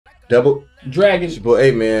Double Dragon. It's your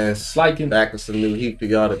boy AMENZ. Liking. Back with some new heat for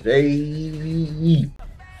y'all today.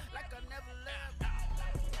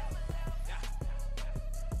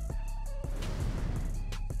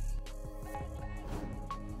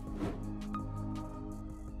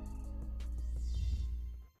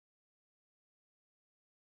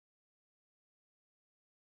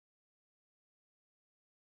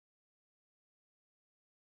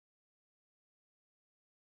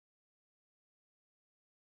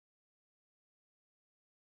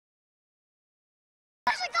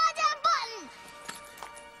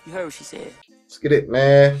 You heard what she said. Let's get it,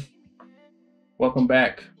 man. Welcome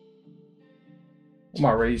back. I'm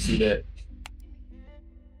not ready to see that.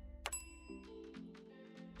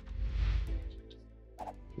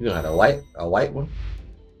 You know how to a white one?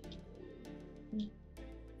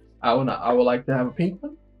 I would like to have a pink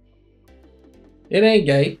one. It ain't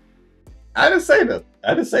gay. I didn't say that.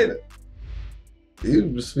 I didn't say that. You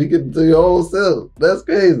were speaking to your own self. That's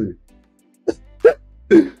crazy.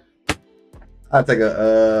 I'll take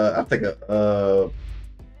a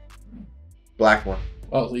black one.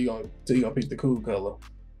 Oh, so you gonna pick the cool color.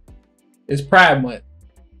 It's Pride Month.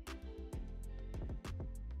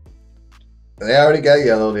 They already got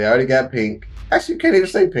yellow. They already got pink. Actually, you can't even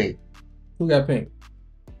say pink. Who got pink?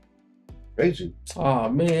 Rachel. Oh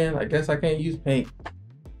man, I guess I can't use pink.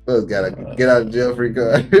 Broz got a get out of jail free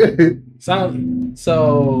card.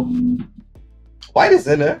 So White is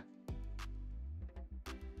in there.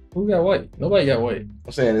 who got white? Nobody got white.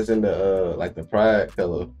 I'm saying it's in the like the pride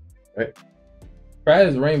color, right? Pride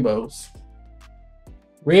is rainbows.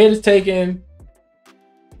 Red is taken.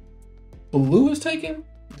 Blue is taken.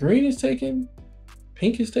 Green is taken.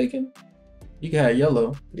 Pink is taken. You can have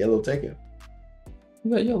yellow. Yellow taken.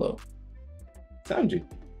 Who got yellow? Sanji.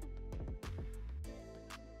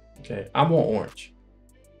 Okay, I'm on orange.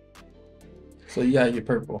 So you gotta get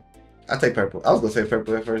purple. I take purple. I was gonna say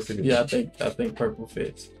purple at first. Yeah, I think purple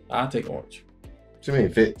fits. I'll take orange. What you mean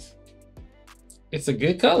it fits? It's a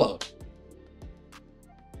good color.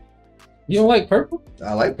 You don't like purple?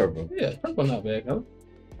 I like purple. Yeah, purple not bad color.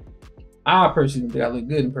 I personally think I look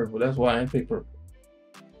good in purple. That's why I ain't pick purple.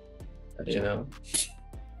 You know.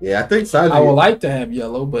 Yeah, I think Sanji. I would like to have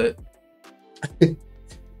yellow, but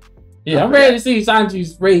yeah, I'm ready to see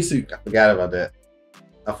Sanji's race suit. I forgot about that.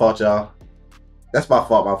 I fought y'all. That's my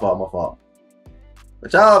fault. My fault.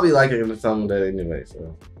 But y'all be liking something that anyway.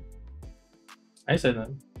 So I ain't said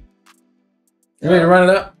nothing. You ready to run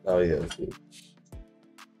it up? Oh yeah, let's do it.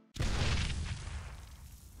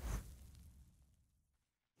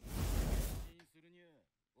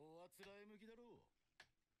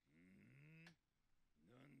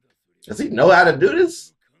 Does he know how to do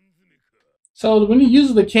this? So when he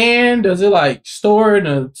uses the can, does it like store in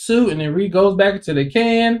a suit and then goes back into the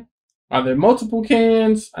can? Are there multiple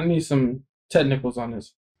cans? I need some technicals on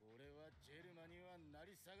this.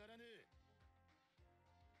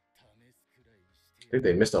 I think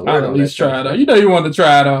they missed a word. I'll at least try it on. You know you want to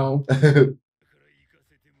try it on.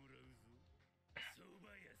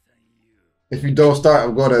 If you don't start,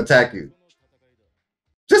 I'm going to attack you.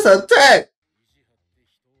 Just attack!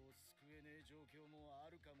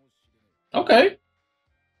 Okay.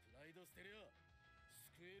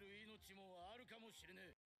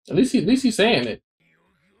 At least he's saying it.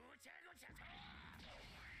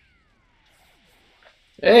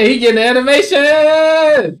 Hey, he getting the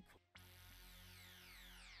animation!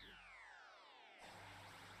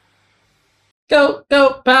 Go,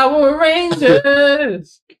 go, Power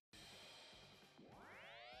Rangers!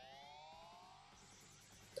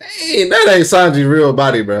 Hey, that ain't Sanji real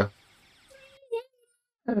body, bro.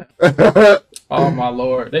 Oh my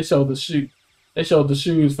lord! They showed the shoe. They showed the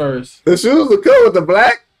shoes first. The shoes are cool with the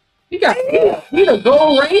black. He the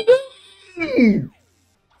Gold Ranger.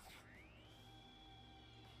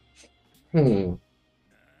 You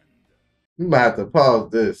might have to pause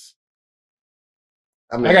this.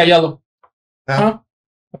 I got yellow. Huh?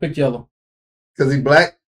 I picked yellow. Cause he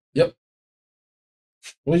black. Yep.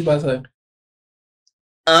 What you about to say?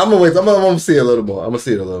 I'm gonna wait. I'm gonna see it a little more. I'm gonna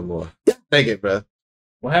see it a little more. Take it, bro.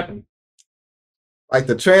 What happened? Like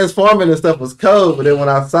the transforming and stuff was cold, but then when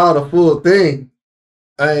I saw the full thing,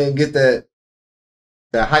 I didn't get that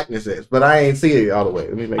hypeness. But I ain't see it all the way.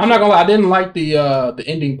 Let me make I'm not gonna lie. I didn't like the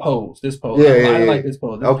ending pose. This pose. Yeah, I yeah, didn't like this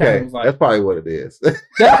pose. This okay, was like, that's probably what it is.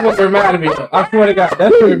 That's what it reminded me of. I swear to God,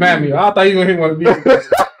 that's what it reminded me of. I thought you were want to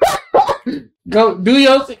be. Go do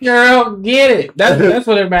your girl, get it. That's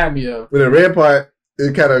what it reminded me of. With the red part,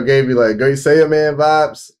 it kind of gave me like Great Saiyaman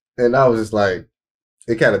vibes, and I was just like,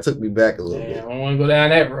 it kind of took me back a little bit. I don't want to go down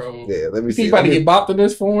that road. Yeah, let me see. He about to get bopped in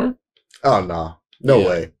this form? Oh no, no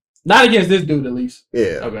way. Not against this dude, at least.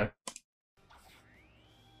 Yeah. Okay.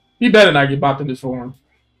 He better not get bopped in this form.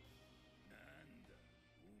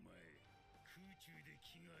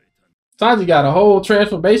 Sanji got a whole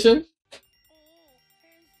transformation.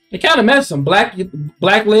 It kind of matches some black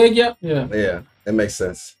leg, yeah. Yeah, it makes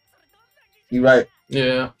sense. You right.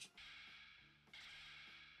 Yeah.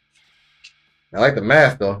 I like the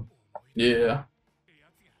mask though. Yeah.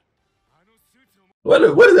 What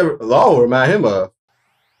does that law remind him of?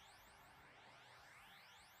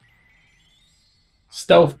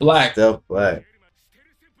 Stealth black. Stealth black.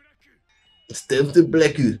 Stealth the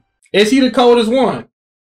black. Is he the coldest one?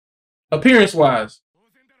 Appearance wise?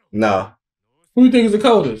 No. Who do you think is the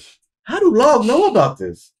coldest? How do Log know about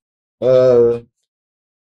this? I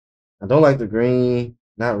don't like the green,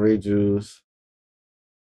 not red juice.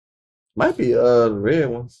 Might be the red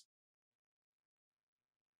ones.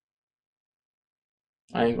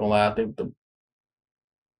 I ain't gonna lie, I think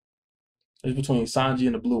it's between Sanji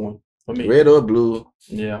and the blue one for me. Red or blue.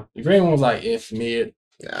 Yeah. The green one's like mid.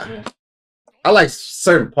 Yeah. I like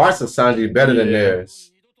certain parts of Sanji better than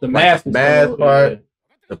theirs. The mask part,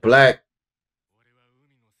 the black.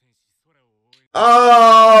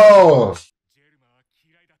 Oh,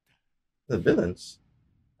 the villains.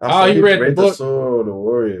 Oh, you read the book. The Sword, the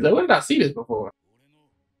Warriors. Where did I see this before?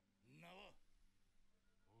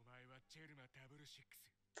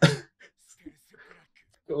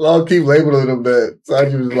 Long keep labeling them that.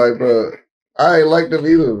 Sanji was like, bro, I ain't like them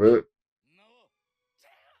either, bro.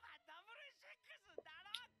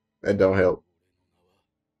 That don't help.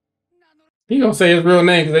 He gonna say his real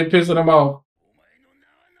name because they pissing him off.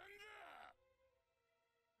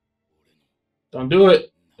 Don't do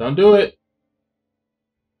it. Don't do it.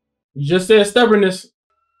 You just said stubbornness.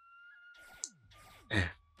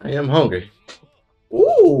 I am hungry.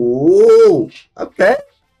 Ooh, okay.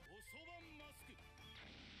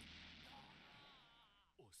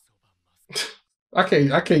 I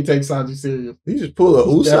can't take Sanji serious. He just pulled a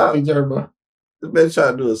Usopp. Jerma. This man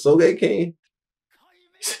trying to do a Soge King.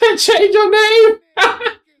 He said change your name.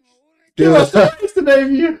 Give us the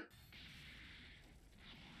name you.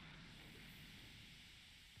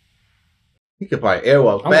 He could probably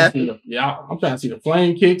airwalk fast. Yeah, I'm trying to see the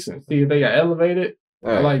flame kicks and see if they got elevated.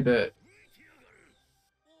 Right. I like that.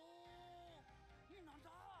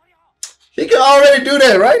 He can already do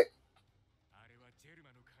that, right?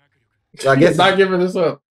 So I guess not giving this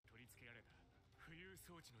up.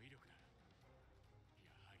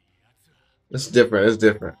 It's different. It's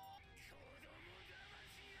different.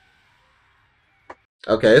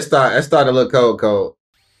 Okay, it started to look cold.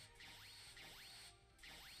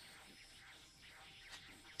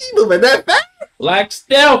 He moving that fast. Black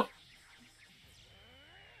stealth.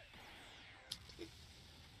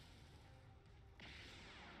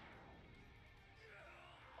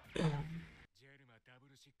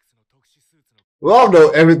 We all know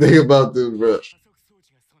everything about this, bro.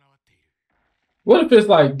 What if it's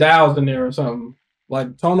like dials in there or something?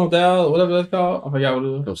 Like tonal dial, whatever that's called? I forgot what it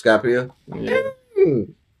is. From Scapia? Yeah.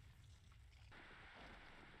 Dude,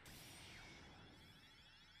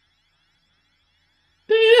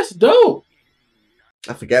 that's dope.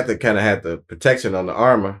 I forgot they kind of had the protection on the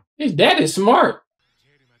armor. His dad is smart.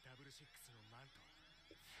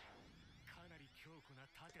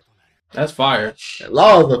 That's fire.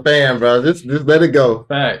 Law's a fan, bro. Just let it go.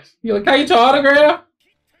 Facts. You like, can you your autograph?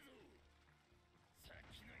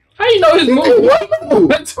 How you know his move?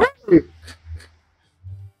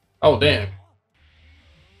 Oh, damn.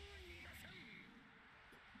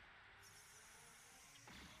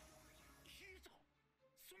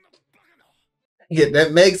 Yeah,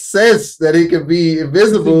 that makes sense that he could be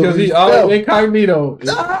invisible. Because he always incognito.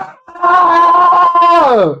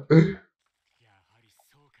 Ah!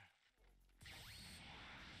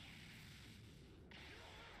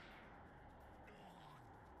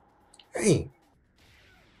 Dang.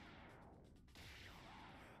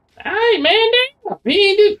 Hey, man,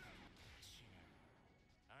 he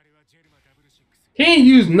ain't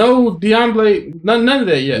used no Diamble, none of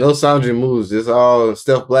that yet. No Sanji moves. It's all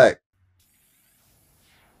stealth black.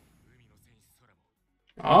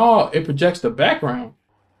 Oh, it projects the background.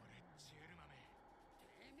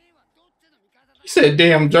 He said,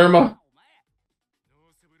 damn, Jerma.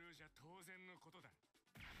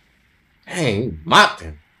 Dang, he mopped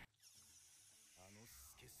him.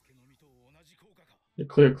 The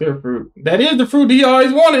clear fruit. That is the fruit he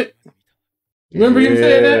always wanted. Remember him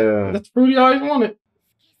saying that? That's the fruit he always wanted.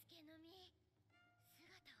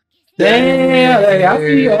 Damn, hey, I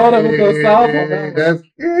see all of them soft. That's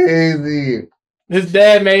crazy. His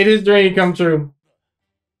dad made his dream come true.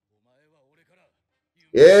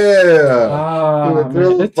 Yeah. Ah,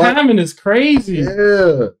 man, the timing is crazy.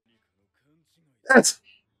 Yeah. That's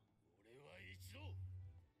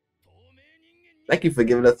Thank you for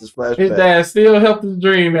giving us this flashback. His dad still helped his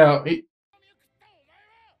dream out.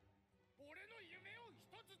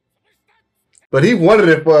 But he wanted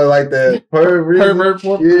it for like that pervert.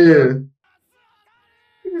 Yeah.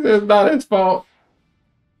 It's not his fault.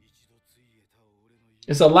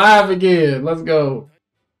 It's alive again. Let's go.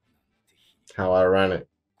 How ironic.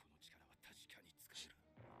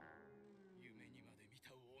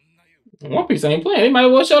 One Piece ain't playing. They might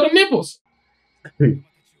as well show the nipples.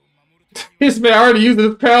 This man already used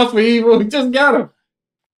his powers for evil. He just got him.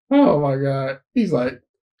 Oh my god. He's like.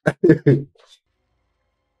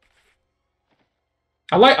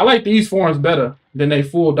 I like these forms better than they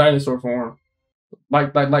full dinosaur form.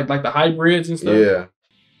 Like the hybrids and stuff. Yeah.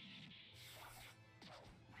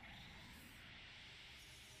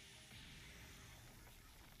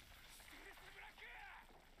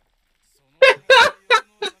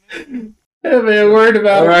 That man worried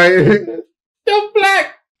about it. Still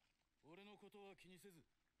black.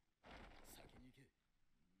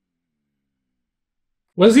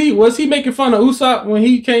 Was he making fun of Usopp when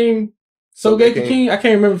he came Sogeki King? I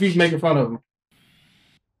can't remember if he was making fun of him.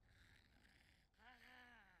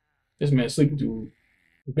 This man sleeping through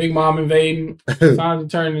Big Mom invading. Sanji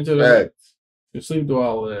turned into the sleep through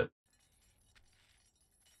all of that.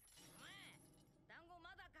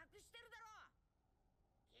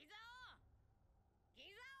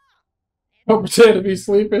 Don't pretend to be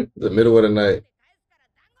sleeping. The middle of the night.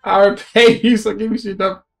 I would pay you, so give me shit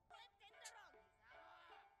up.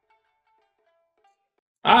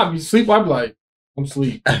 I'd be asleep. I'd be like, I'm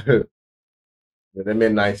asleep. The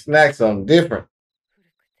midnight snack, something different.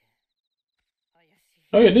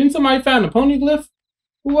 Oh yeah, didn't somebody find the poneglyph?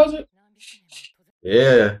 Who was it?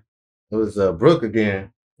 Yeah, it was Brooke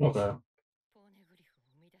again. Okay.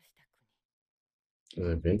 Was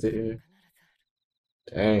it invented here?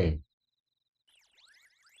 Dang.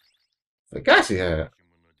 Forgot she had.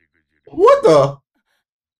 What the?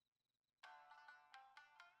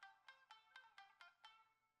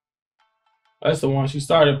 That's the one she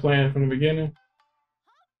started playing from the beginning.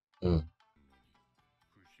 Mm.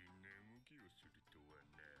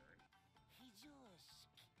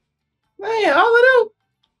 Man, all of them.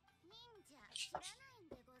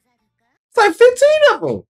 It's like 15 of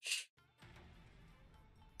them.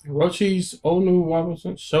 Rochi's Onu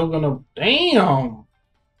Robinson, Shogun of. Damn.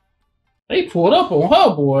 They pulled up on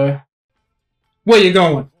her, boy. Where you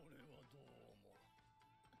going?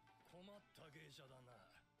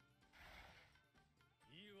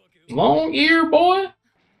 Long ear, boy.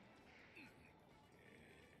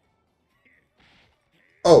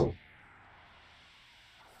 Oh.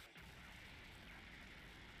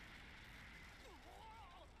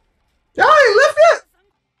 Y'all ain't left yet?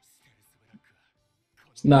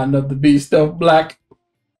 It's not enough to be stuff black.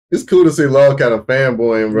 It's cool to see Law kind of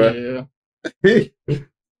fanboying, bro. Yeah.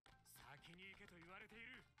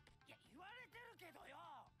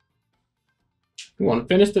 You want to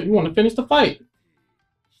finish the fight.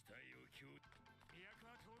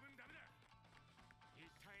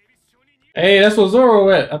 Hey, that's what Zoro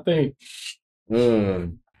at, I think.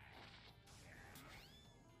 Mm.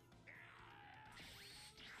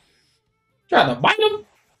 Try to bite him.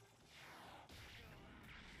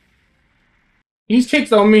 These kicks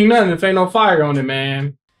don't mean nothing if ain't no fire on it,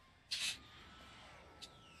 man.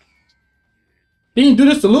 Didn't you do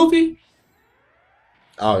this to Luffy?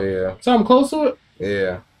 Oh, yeah. Something close to it?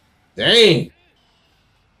 Yeah. Dang.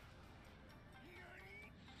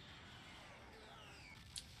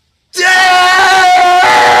 Dang!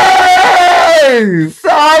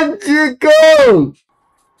 Sanji go!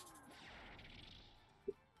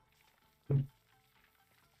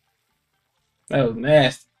 That was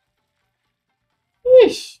nasty.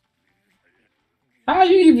 Yeesh. How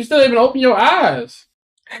you even still even open your eyes?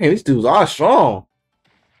 Dang, these dudes are strong.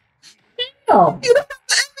 Damn.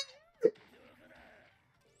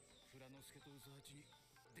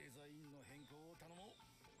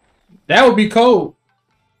 That would be cold.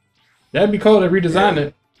 That'd be cold to redesign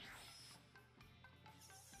it.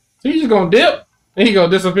 So you just gonna dip, and he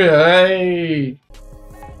gonna disappear. Hey.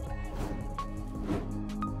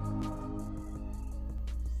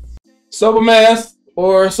 Supermask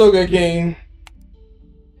or Sogeki?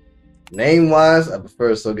 Name wise, I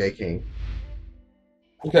prefer Sogeki King.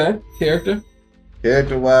 Okay. Character?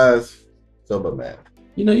 Character wise, Superman.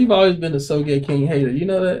 You know, you've always been a Sogeki hater. You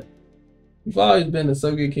know that? You've always been a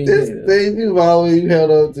Sogeki This hater. thing you've always held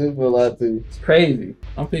on to for a lot too. It's crazy.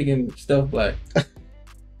 I'm picking Stuff Black.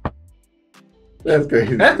 That's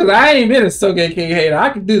crazy. That's because I ain't been a Sogeki hater. I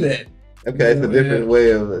can do that. Okay, it's a different way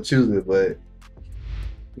of choosing, but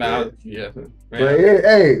Nah, yeah. But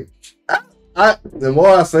hey, The more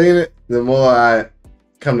I seen it, the more I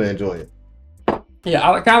come to enjoy it. Yeah,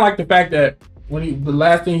 I kind of like the fact that when the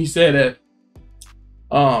last thing he said that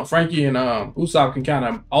Frankie and Usopp can kind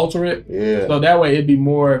of alter it. Yeah. So that way it'd be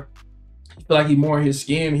more. I feel like he more in his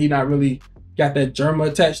skin. He not really got that Germa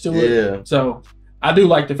attached to it. Yeah. So I do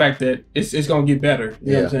like the fact that it's gonna get better.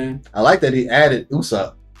 You know what I'm saying? I like that he added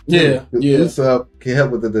Usopp. Yeah. Usopp can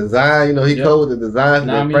help with the design. You know, he code with the design,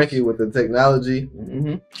 and Frankie with the technology.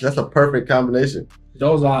 That's a perfect combination.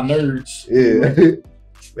 Those are nerds. Yeah.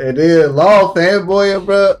 And then Law fanboy,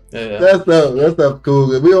 bro. Yeah. That's stuff cool.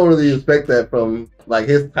 We don't really expect that from like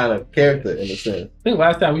his kind of character in a sense. I think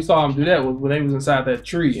last time we saw him do that was when they was inside that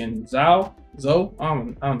tree and Zoe. I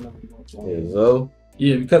don't know. Yeah, Zoe.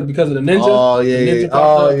 Yeah, because of the ninja. Oh yeah.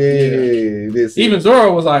 Yeah. Even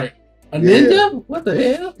Zoro was like, a ninja? Yeah. What the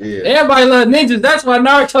hell? Yeah. Everybody loves ninjas. That's why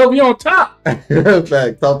Naruto be on top.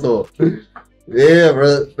 Fact, talk to him. Yeah,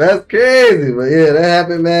 bro, that's crazy. But yeah, that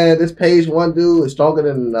happened, man. This page one dude is stronger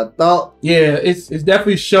than I thought. Yeah, it's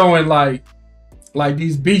definitely showing like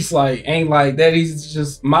these beasts like ain't like that. He's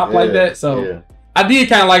just mop like that. So I did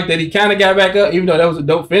kind of like that he kind of got back up, even though that was a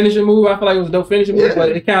dope finishing move. I feel like it was a dope finishing move, but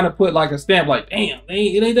it kind of put like a stamp, like damn,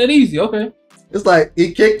 it ain't that easy. Okay, it's like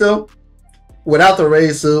he kicked him without the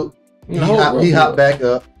raise suit. He hopped back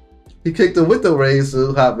up. He kicked him with the raise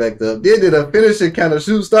suit, hopped back up. Then did a finishing kind of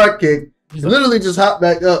shoot start kick. Literally just hopped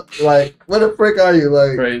back up. Like, what the frick are you?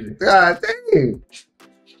 Like, crazy. God dang.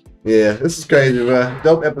 Yeah, this is crazy, bro.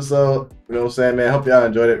 Dope episode. You know what I'm saying, man? Hope y'all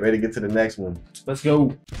enjoyed it. Ready to get to the next one. Let's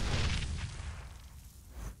go.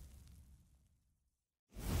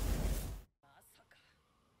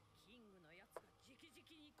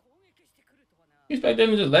 You expect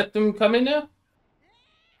them to just let them come in there?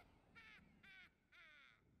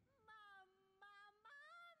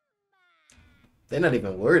 They're not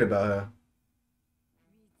even worried about her.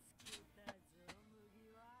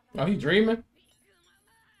 Oh, he dreaming?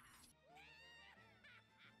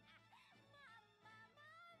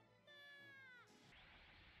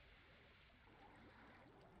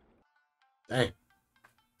 Dang.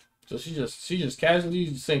 So she just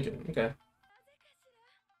casually sinking. Okay.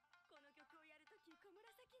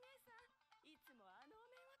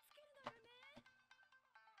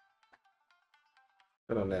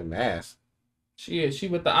 Put on that mask. She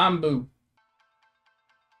with the Ambu.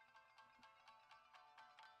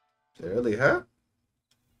 Is it really her?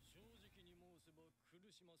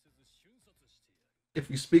 If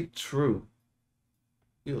you speak true,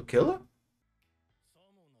 you'll kill her?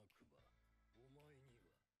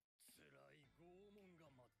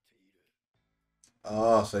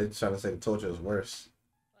 Oh, so you're trying to say the torture is worse.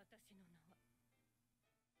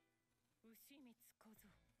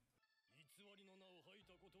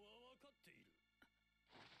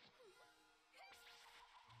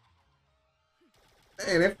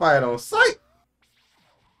 Hey, they fired on sight.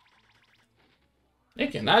 They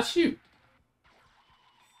cannot shoot.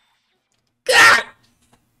 God!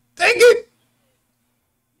 Dang it!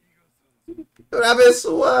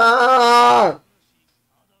 Travessoir!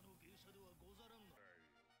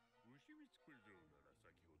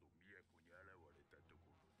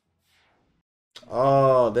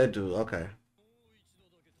 Oh, that dude. Okay.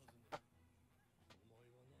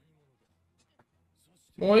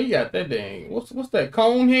 Boy, you got that dang. What's that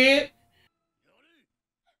cone head?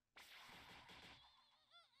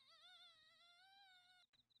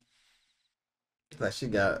 It's like she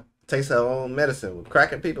got takes her own medicine with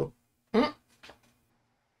cracking people.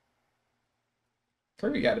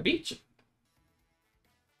 Kirby got to beat you.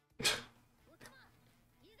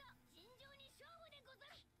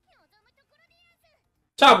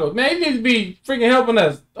 Chopper, man, you need to be freaking helping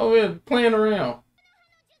us over here playing around.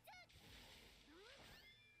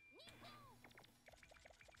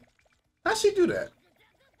 How'd she do that?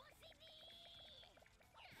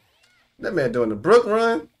 That man doing the Brook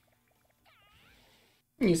run.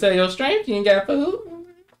 You say your strength, you ain't got food.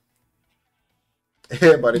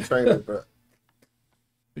 Everybody training, bro.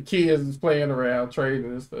 The kids is playing around, trading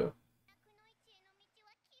and stuff.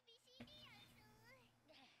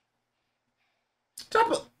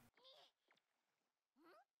 Chopper.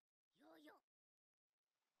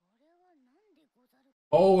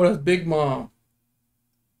 Oh, that's Big Mom.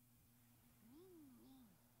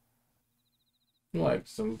 Like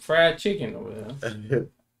some fried chicken over there.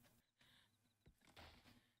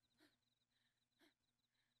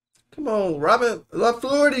 Come on, Robin. Let's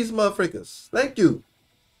floor these motherfuckers. Thank you.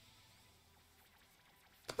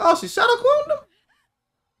 Oh, she shadow cloned them?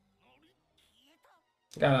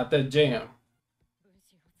 Got out that jam.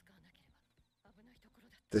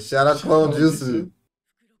 The shadow clone jutsu.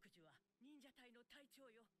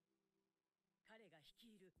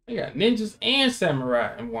 They got ninjas and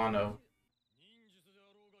samurai in Wano.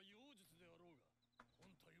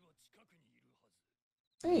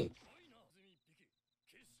 Hey.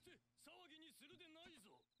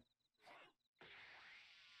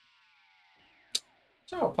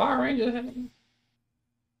 So Power Ranger,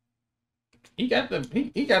 he got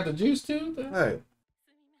the juice too. Hey.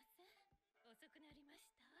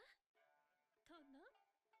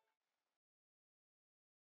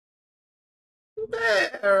 Man,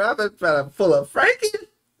 I've been trying to pull up Frankie.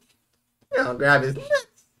 You don't grab his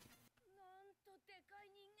nuts.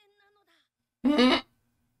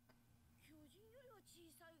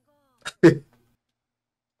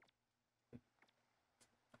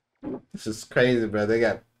 This is crazy, bro. They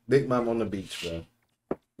got Big Mom on the beach, bro.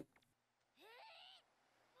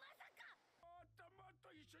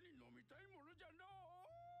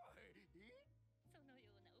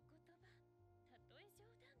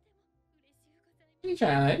 He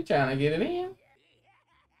trying to get it in.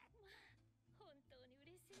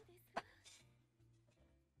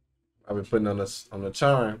 I've been putting on the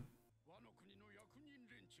charm.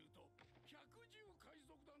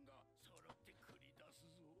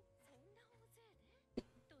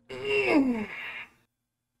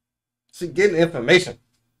 She getting information.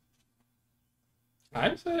 I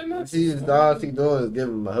ain't saying nothing. She's all she doing is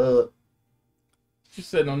giving him a hug. She's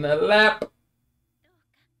sitting on that lap.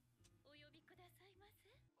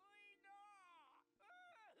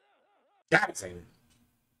 God damn it.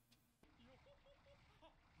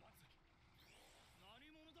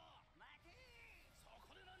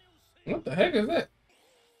 What the heck is that?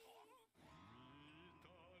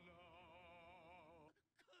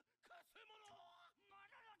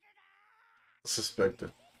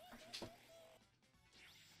 Suspected.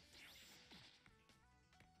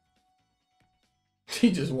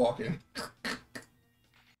 He just walking.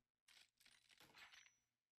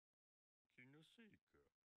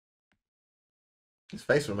 His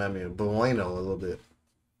face reminded me of Bueno a little bit.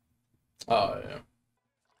 Oh yeah.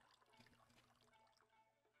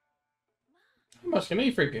 How much can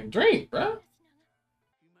he freaking drink, bro?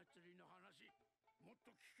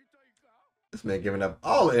 This man giving up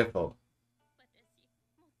all the info.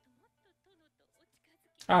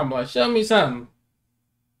 I'm like, show me something.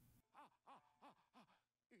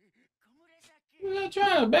 You're not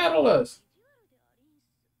trying to battle us.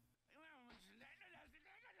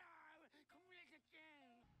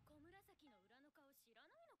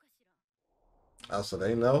 Oh, so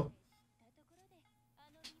they know.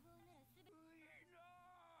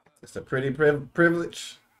 It's a pretty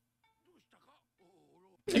privilege.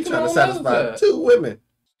 He's trying to satisfy 2 women.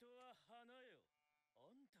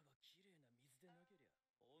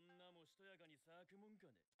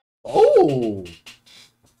 Oh,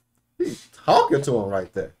 he's talking to him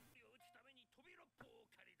right there.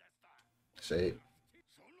 Shade.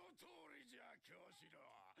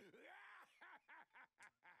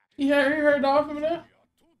 You heard off of that?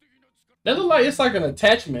 That look like it's like an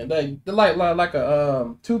attachment. They like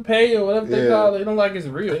a toupee or whatever they call it. It don't like it's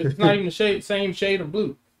real. It's not even the same shade of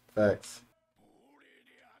blue. Facts.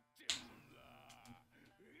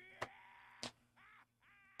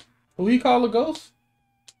 Who he call a ghost?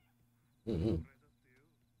 Mm-hmm.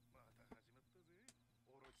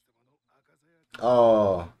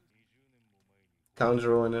 Oh,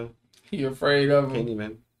 conjuring him. He afraid of him.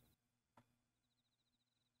 Candyman.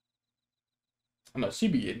 I know she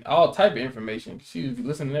be getting all type of information. She was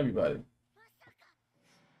listening to everybody.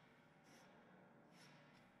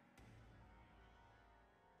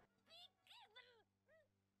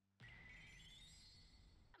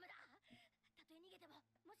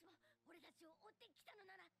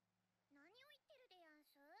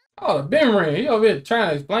 Oh, the Ben ring. He over here trying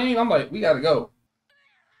to explain. I'm like, we gotta go.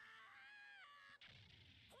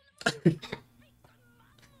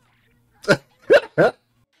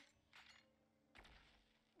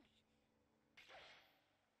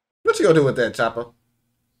 What you gonna do with that, Chopper?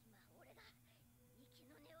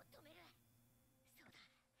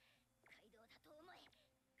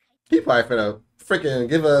 He probably finna freaking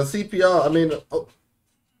give a CPR. I mean, oh.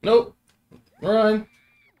 Nope. Run.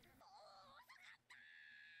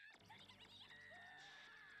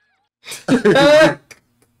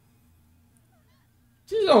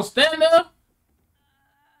 She's gonna stand up.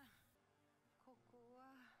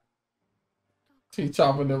 She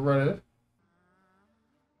chopping the running.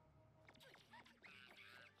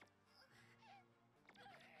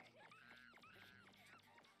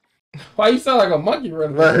 Why you sound like a monkey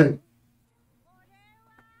running? Right.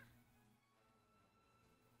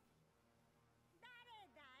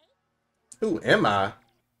 Who am I?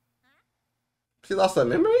 She lost her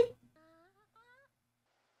memory?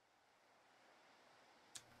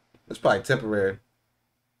 It's probably temporary.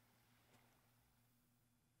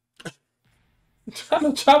 I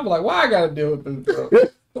know Chopper like, why I gotta deal with this, bro?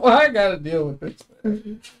 Why I gotta deal with this?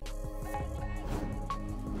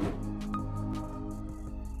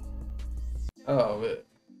 Oh, man.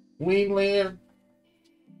 Wingland.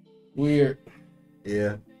 Weird.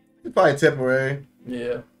 Yeah. It's probably temporary.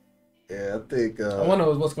 Yeah. Yeah, I think. I wonder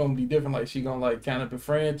what's gonna be different. Like, she gonna like kind of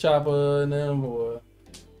befriend Chopper and them, or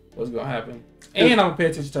what's gonna happen? And I'm gonna pay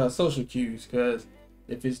attention to her social cues, because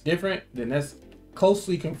if it's different, then that's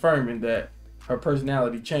closely confirming that her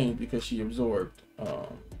personality changed because she absorbed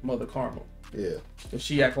Mother Caramel. Yeah. If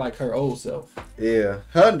she act like her old self. Yeah,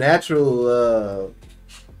 her natural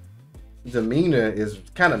demeanor is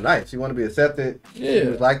kind of nice. She want to be accepted. Yeah. She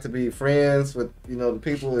would like to be friends with, you know, the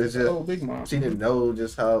people. It's just Big Mom. She didn't know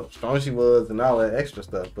just how strong she was and all that extra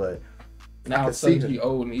stuff. But now Sanji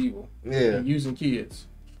old and evil. Yeah. And using kids.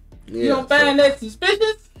 Yeah, you don't find that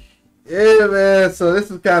suspicious? Yeah, man. So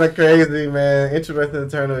this is kind of crazy, man. Interesting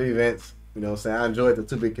turn of events. You know what I'm saying? I enjoyed the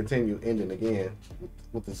to be continued ending again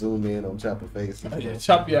with the zoom in on Chopper face. Yeah,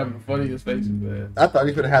 Chopper having the funniest faces, man. I thought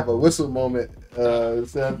he could have a whistle moment. Yeah.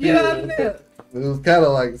 It was kind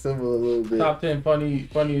of like similar a little bit. Top 10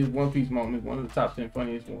 funniest One Piece moments. One of the top 10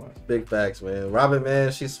 funniest ones. Big facts, man. Robin,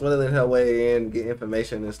 man, she's swindling her way in, getting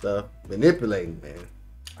information and stuff, manipulating, man.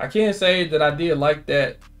 I can't say that I did like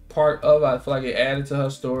that part of it. I feel like it added to her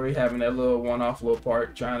story, having that little one-off little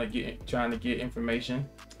part, trying to get information.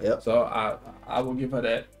 Yep. So I will give her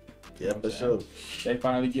that. Yeah, for sure. They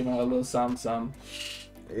finally giving her a little something.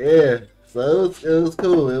 Yeah. So it was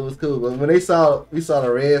cool. It was cool. But when we saw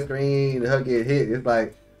the red screen and her get hit, it's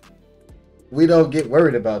like we don't get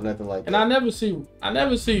worried about nothing like that. And I never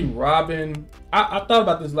see Robin. I thought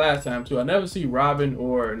about this last time too. I never see Robin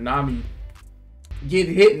or Nami get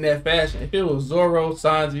hit in that fashion. If it was Zoro,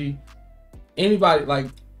 Sanji, anybody, like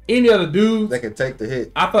any other dudes, they can take the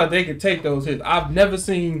hit. I thought they could take those hits. I've never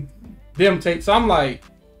seen them take. So I'm like,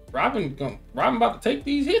 Robin about to take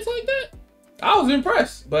these hits like that? I was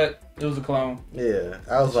impressed, but it was a clone. Yeah,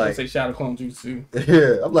 I was like, say shadow clone jutsu.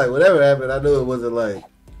 Yeah, I'm like, whatever happened, I knew it wasn't like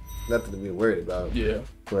nothing to be worried about. Yeah,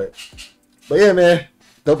 but yeah, man,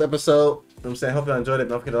 dope episode. You know what I'm saying, hope y'all enjoyed it.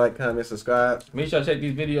 Don't forget to like, comment, subscribe. Make sure to check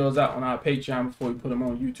these videos out on our Patreon before we put them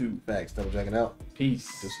on YouTube. Facts. Double checking out. Peace.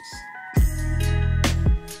 Deuces.